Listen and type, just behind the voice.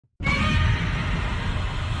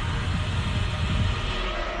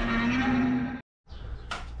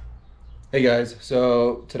Hey guys,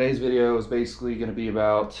 so today's video is basically going to be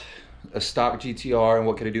about a stock GTR and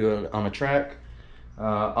what can I do on a track.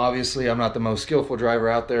 Obviously I'm not the most skillful driver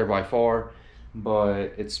out there by far,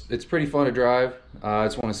 but it's pretty fun to drive. I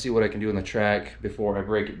just want to see what I can do on the track before I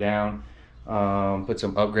break it down. Put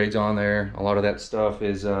some upgrades on there. A lot of that stuff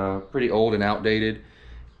is pretty old and outdated.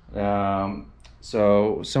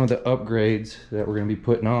 So some of the upgrades that we're going to be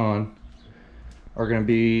putting on are going to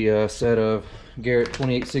be a set of Garrett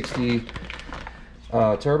 2860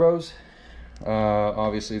 turbos.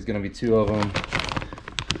 Obviously it's going to be two of them.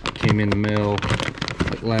 Came in the mail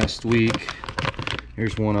like last week.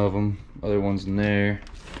 Here's one of them, other one's in there.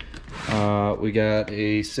 We got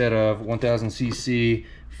a set of 1000cc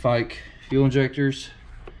Fike fuel injectors.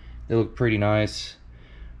 They look pretty nice.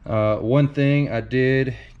 One thing, I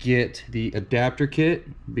did get the adapter kit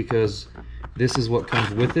because this is what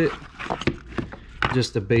comes with it.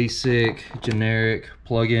 Just the basic generic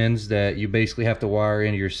plugins that you basically have to wire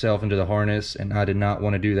in yourself into the harness, and I did not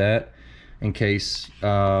want to do that in case you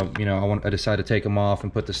know, I decide to take them off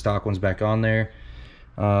and put the stock ones back on there.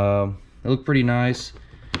 They look pretty nice,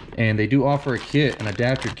 and they do offer a kit, an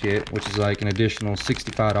adapter kit, which is like an additional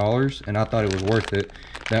 $65, and I thought it was worth it.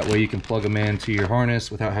 That way you can plug them into your harness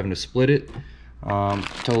without having to split it.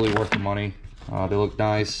 Totally worth the money. They look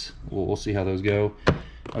nice. We'll see how those go.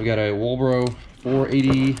 I've got a Wolbro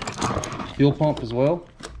 480 fuel pump as well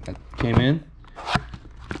that came in.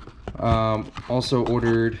 Also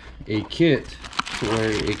ordered a kit to where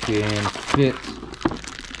it can fit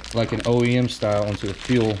like an OEM style into the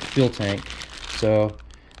fuel tank. So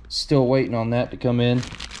still waiting on that to come in.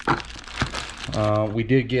 We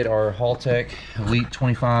did get our Haltech Elite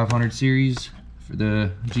 2500 series for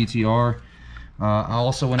the GTR. I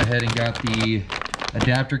also went ahead and got the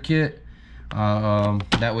adapter kit.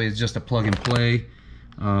 That way it's just a plug and play.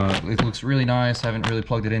 It looks really nice. Haven't really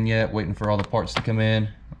plugged it in yet, waiting for all the parts to come in.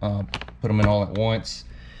 Put them in all at once.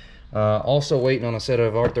 Also waiting on a set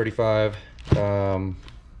of R32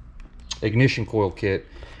 ignition coil kit.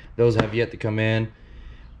 Those have yet to come in,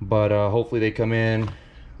 but hopefully they come in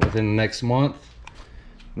within the next month.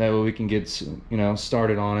 That way we can get, you know,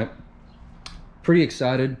 started on it. Pretty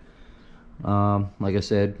excited. Like I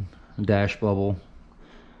said, dash bubble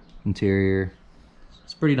interior,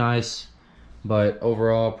 it's pretty nice, but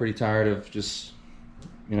overall pretty tired of just,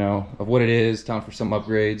 you know, of what it is. Time for some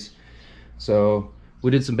upgrades. So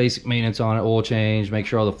we did some basic maintenance on it, oil change, make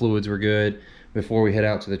sure all the fluids were good before we head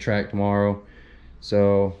out to the track tomorrow.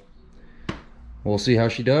 So we'll see how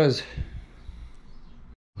she does.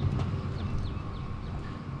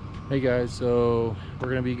 Hey guys, so we're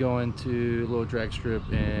gonna be going to a little drag strip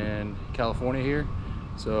in California here.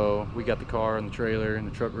 So we got the car and the trailer and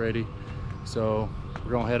the truck ready. So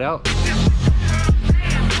we're gonna head out. See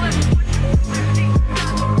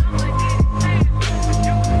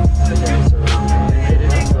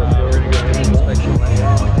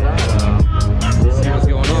what's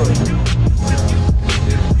going on.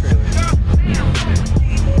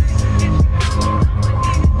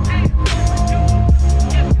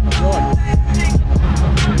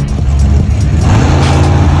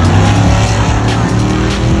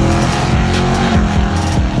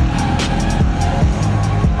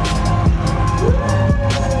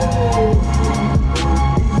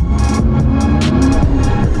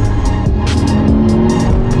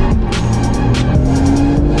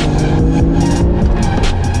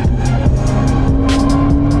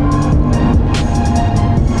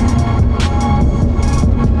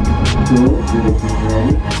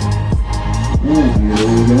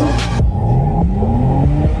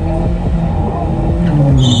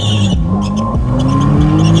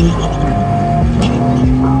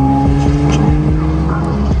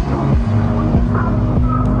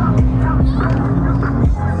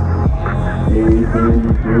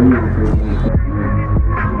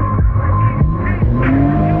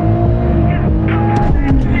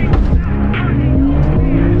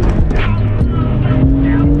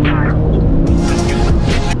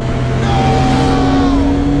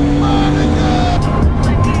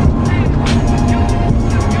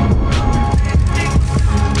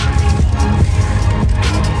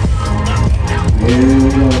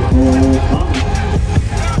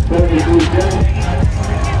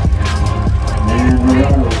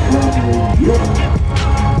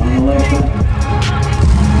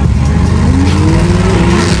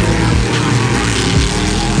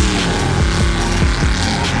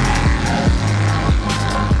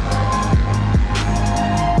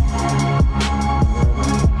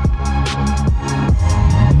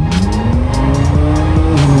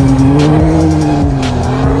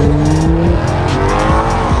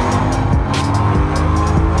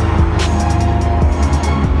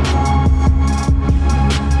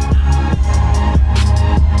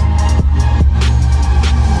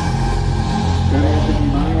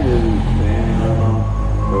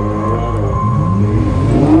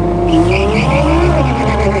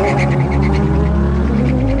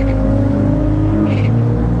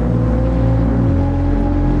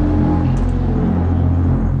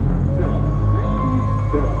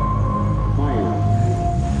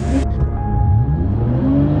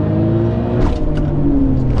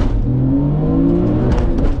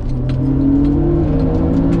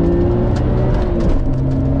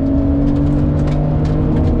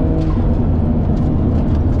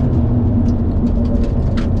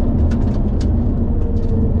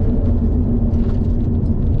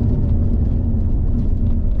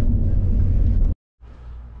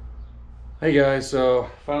 Hey guys, so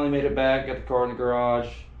finally made it back, got the car in the garage.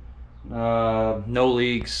 No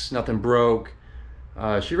leaks, nothing broke.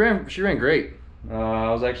 She ran great.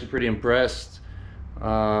 I was actually pretty impressed.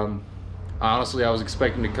 Honestly, I was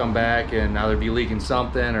expecting to come back and either be leaking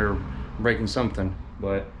something or breaking something,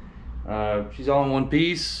 but she's all in one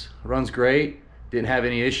piece, runs great, didn't have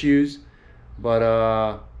any issues.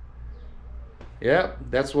 But yeah,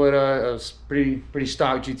 that's what a pretty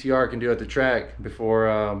stock GTR can do at the track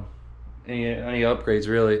before any upgrades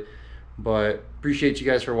really. But appreciate you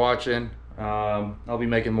guys for watching. I'll be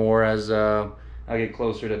making more as I get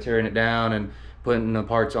closer to tearing it down and putting the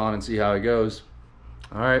parts on and see how it goes.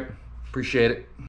 All right, appreciate it.